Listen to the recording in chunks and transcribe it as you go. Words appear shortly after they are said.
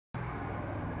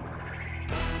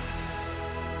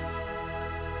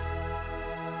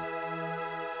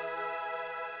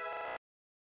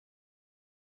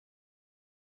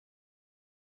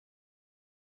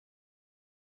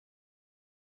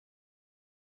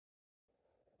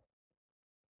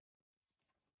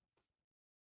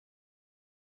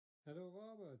Hello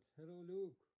Robert, hello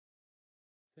Luke.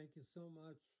 Thank you so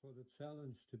much for the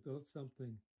challenge to build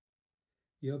something.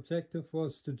 The objective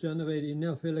was to generate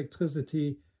enough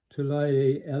electricity to light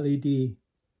a LED.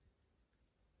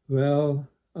 Well,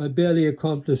 I barely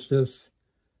accomplished this,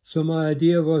 so my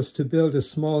idea was to build a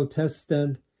small test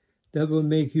stand that will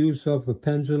make use of a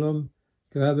pendulum,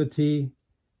 gravity,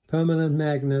 permanent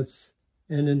magnets,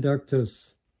 and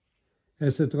inductors.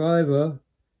 As a driver,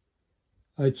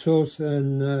 I chose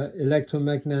an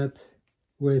electromagnet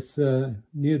with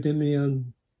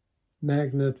neodymium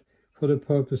magnet for the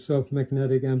purpose of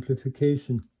magnetic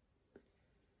amplification.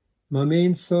 My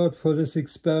main thought for this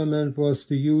experiment was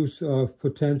the use of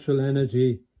potential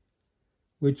energy,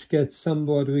 which gets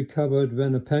somewhat recovered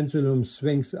when a pendulum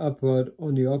swings upward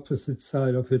on the opposite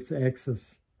side of its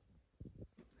axis.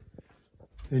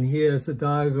 And here's a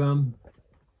diagram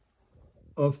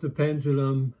of the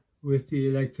pendulum with the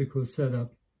electrical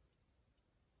setup.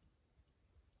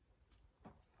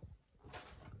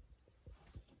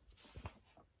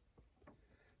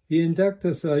 The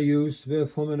inductors I used were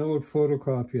from an old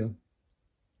photocopier.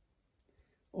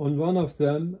 On one of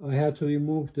them I had to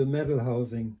remove the metal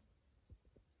housing,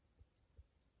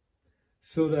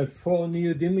 so that 4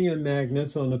 neodymium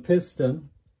magnets on a piston,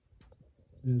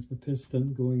 there's the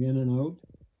piston going in and out,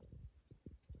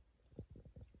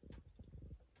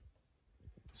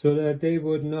 so that they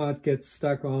would not get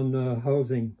stuck on the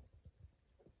housing.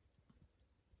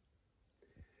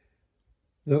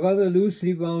 The rather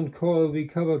loosely wound coil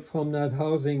recovered from that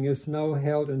housing is now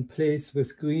held in place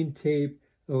with green tape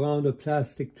around a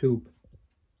plastic tube.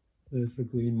 There's the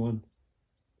green one.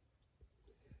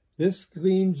 This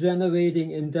green generating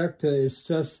inductor is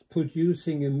just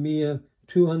producing a mere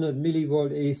 200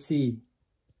 millivolt AC.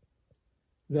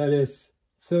 That is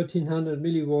 1300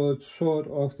 millivolts short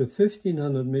of the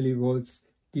 1500 millivolts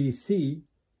DC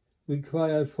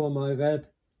required for my red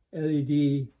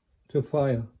LED to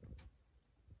fire.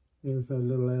 There's that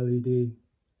little LED.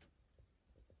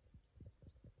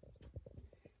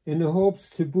 In the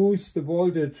hopes to boost the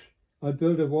voltage, I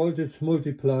built a voltage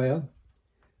multiplier,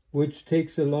 which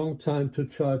takes a long time to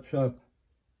charge up,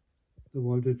 the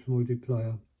voltage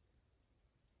multiplier.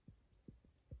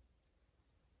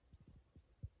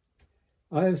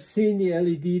 I have seen the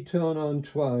LED turn on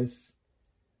twice,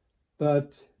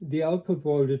 but the output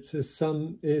voltage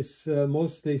is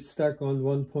mostly stuck on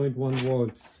 1.1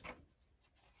 volts.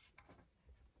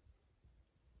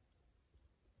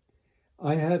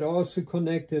 I had also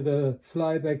connected a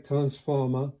flyback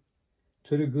transformer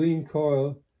to the green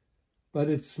coil, but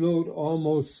its load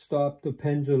almost stopped the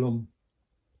pendulum.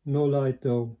 No light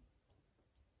though.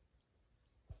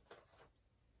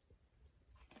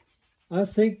 I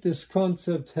think this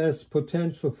concept has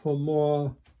potential for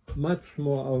much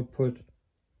more output.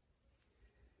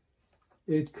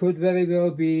 It could very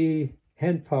well be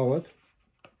hand-powered,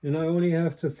 and I only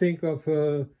have to think of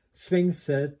a swing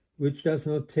set which does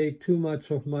not take too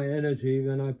much of my energy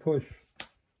when I push.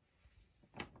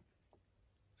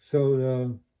 So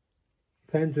the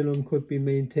pendulum could be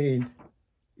maintained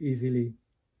easily.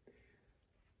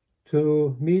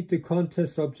 To meet the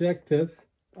contest objective,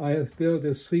 I have built a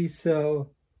 3-cell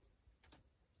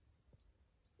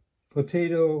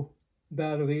potato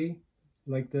battery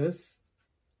like this,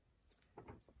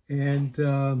 and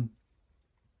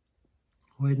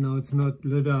right now it's not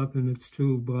lit up and it's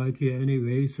too bright here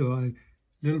anyway, so a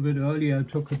little bit earlier I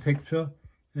took a picture,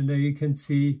 and there you can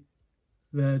see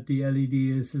that the LED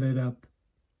is lit up.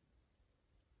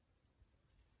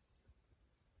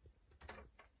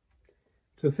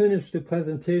 To finish the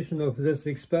presentation of this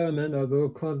experiment, I will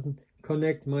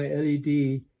connect my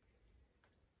LED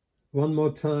one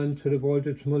more time to the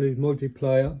voltage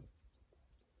multiplier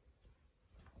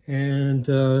and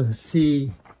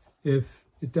see if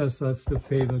it does us the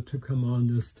favor to come on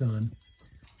this time.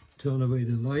 Turn away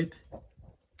the light.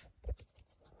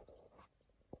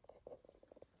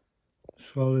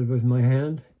 Swirl it with my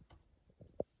hand.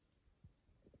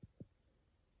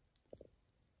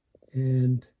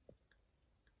 And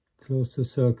close the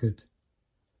circuit.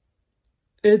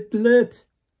 It lit!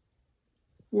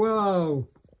 Wow!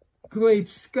 Great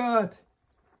Scott!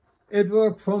 It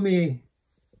worked for me!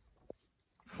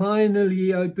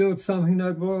 Finally, I built something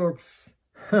that works!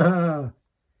 Haha!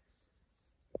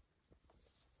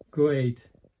 Great!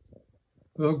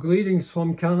 Well, greetings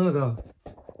from Canada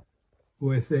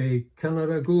with a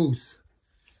Canada goose.